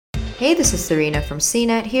Hey, this is Serena from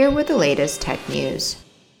CNET here with the latest tech news.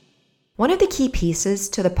 One of the key pieces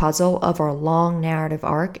to the puzzle of our long narrative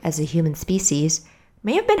arc as a human species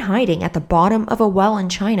may have been hiding at the bottom of a well in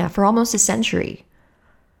China for almost a century.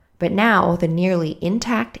 But now, the nearly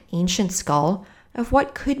intact ancient skull of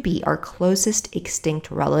what could be our closest extinct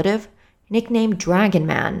relative, nicknamed Dragon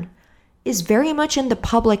Man, is very much in the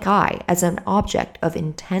public eye as an object of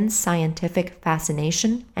intense scientific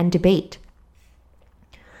fascination and debate.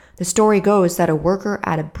 The story goes that a worker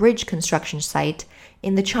at a bridge construction site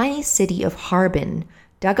in the Chinese city of Harbin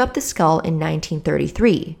dug up the skull in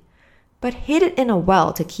 1933, but hid it in a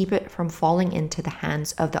well to keep it from falling into the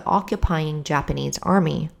hands of the occupying Japanese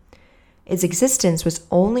army. Its existence was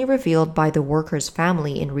only revealed by the worker's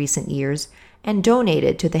family in recent years and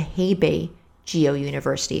donated to the Harbin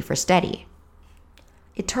Geo-University for study.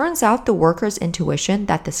 It turns out the worker's intuition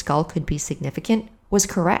that the skull could be significant was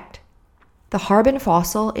correct. The Harbin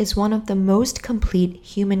fossil is one of the most complete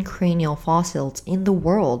human cranial fossils in the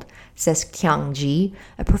world, says Qiang Ji,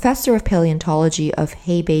 a professor of paleontology of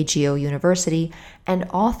Harbin Geo-University and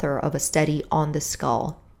author of a study on the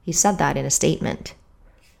skull. He said that in a statement.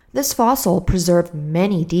 This fossil preserved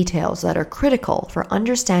many details that are critical for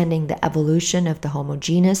understanding the evolution of the Homo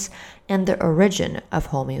genus and the origin of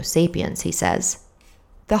Homo sapiens, he says.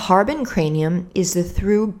 The Harbin cranium is the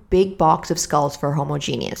true big box of skulls for Homo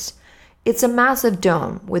genus. It's a massive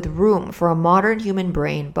dome with room for a modern human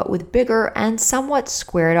brain, but with bigger and somewhat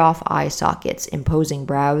squared-off eye sockets, imposing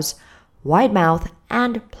brows, wide mouth,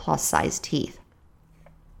 and plus-sized teeth.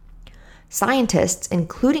 Scientists,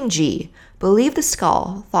 including G, believe the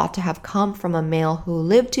skull, thought to have come from a male who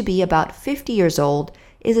lived to be about 50 years old,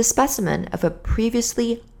 is a specimen of a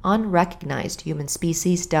previously unrecognized human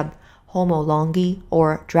species dubbed Homo longi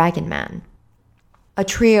or Dragon Man. A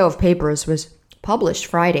trio of papers was published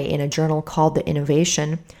Friday in a journal called The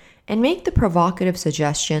Innovation, and make the provocative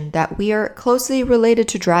suggestion that we are closely related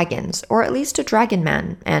to dragons, or at least to dragon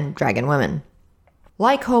men and dragon women.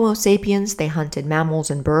 Like Homo sapiens, they hunted mammals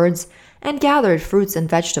and birds, and gathered fruits and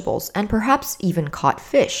vegetables, and perhaps even caught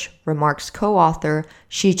fish, remarks co-author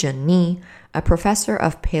Shijun Ni, a professor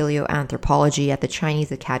of paleoanthropology at the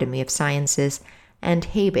Chinese Academy of Sciences and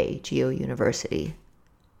Harbin Geo-University.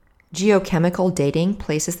 Geochemical dating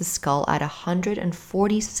places the skull at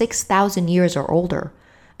 146,000 years or older,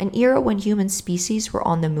 an era when human species were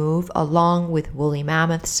on the move along with woolly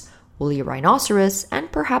mammoths, woolly rhinoceros, and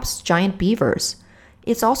perhaps giant beavers.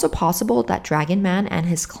 It's also possible that Dragon Man and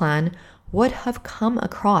his clan would have come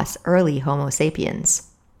across early Homo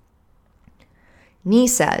sapiens. Ni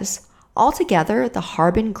says, altogether, the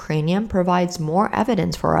Harbin cranium provides more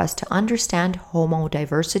evidence for us to understand Homo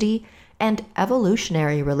diversity and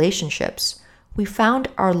evolutionary relationships. We found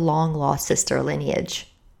our long-lost sister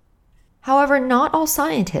lineage. However, not all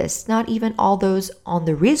scientists, not even all those on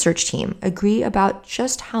the research team, agree about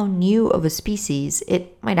just how new of a species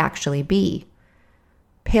it might actually be.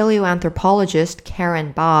 Paleoanthropologist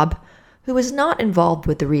Karen Bob, who was not involved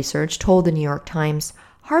with the research, told the New York Times,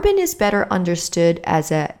 Harbin is better understood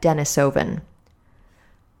as a Denisovan.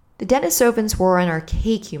 The Denisovans were an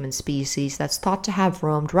archaic human species that's thought to have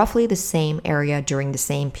roamed roughly the same area during the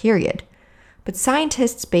same period. But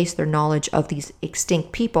scientists base their knowledge of these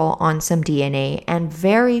extinct people on some DNA and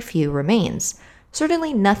very few remains,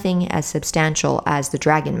 certainly nothing as substantial as the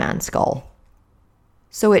Dragon Man skull.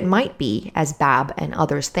 So it might be, as Bab and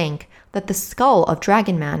others think, that the skull of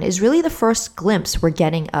Dragon Man is really the first glimpse we're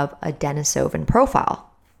getting of a Denisovan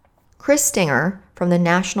profile. Chris Stinger, from the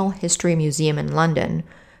National History Museum in London,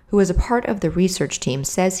 who is a part of the research team,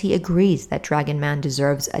 says he agrees that Dragon Man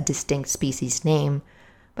deserves a distinct species name,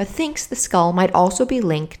 but thinks the skull might also be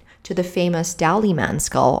linked to the famous Dali Man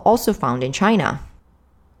skull also found in China.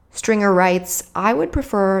 Stringer writes, I would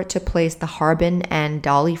prefer to place the Harbin and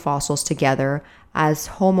Dali fossils together as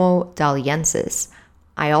Homo daliensis.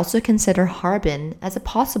 I also consider Harbin as a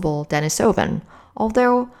possible Denisovan,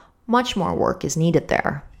 although much more work is needed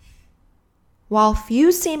there. While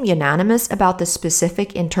few seem unanimous about the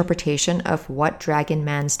specific interpretation of what Dragon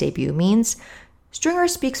Man's debut means, Stringer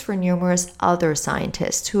speaks for numerous other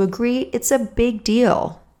scientists who agree it's a big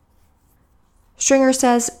deal. Stringer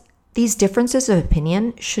says, these differences of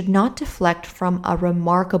opinion should not deflect from a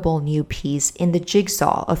remarkable new piece in the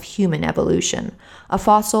jigsaw of human evolution, a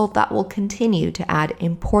fossil that will continue to add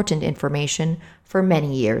important information for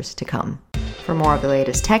many years to come. For more of the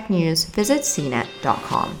latest tech news, visit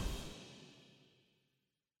cnet.com.